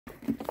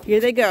Here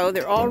they go.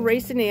 They're all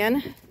racing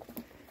in.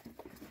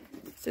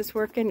 Is this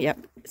working? Yep.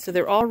 So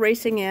they're all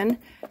racing in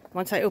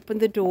once I open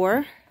the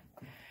door.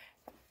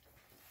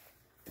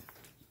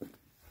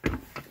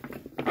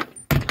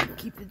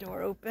 Keep the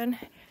door open.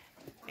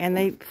 And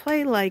they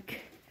play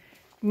like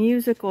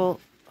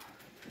musical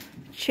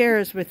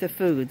chairs with the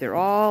food. They're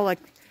all like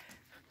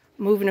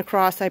moving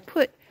across.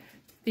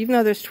 Even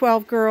though there's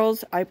 12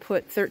 girls, I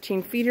put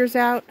 13 feeders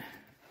out.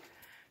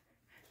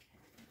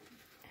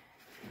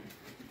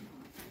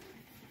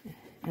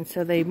 And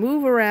so they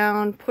move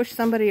around, push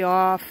somebody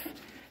off,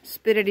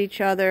 spit at each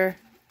other.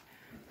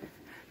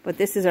 But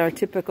this is our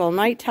typical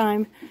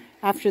nighttime.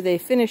 After they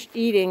finished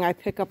eating, I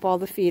pick up all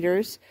the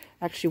feeders.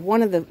 Actually,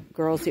 one of the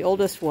girls, the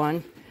oldest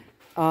one,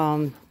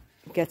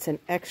 gets an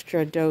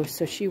extra dose.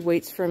 So she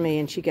waits for me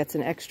and she gets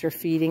an extra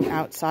feeding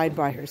outside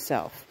by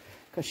herself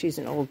because she's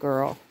an old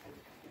girl.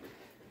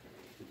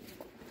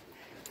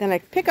 Then I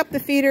pick up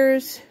the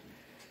feeders,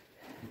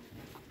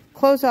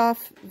 close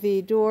off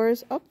the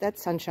doors. Oh,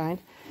 that's sunshine.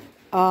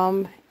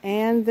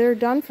 And they're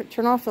done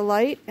turn off the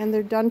light, and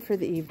they're done for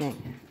the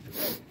evening.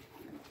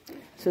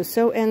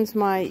 So ends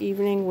my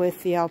evening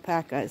with the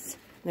alpacas.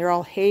 They're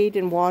all hayed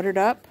and watered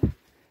up, so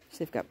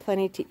they've got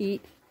plenty to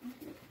eat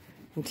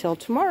until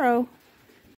tomorrow.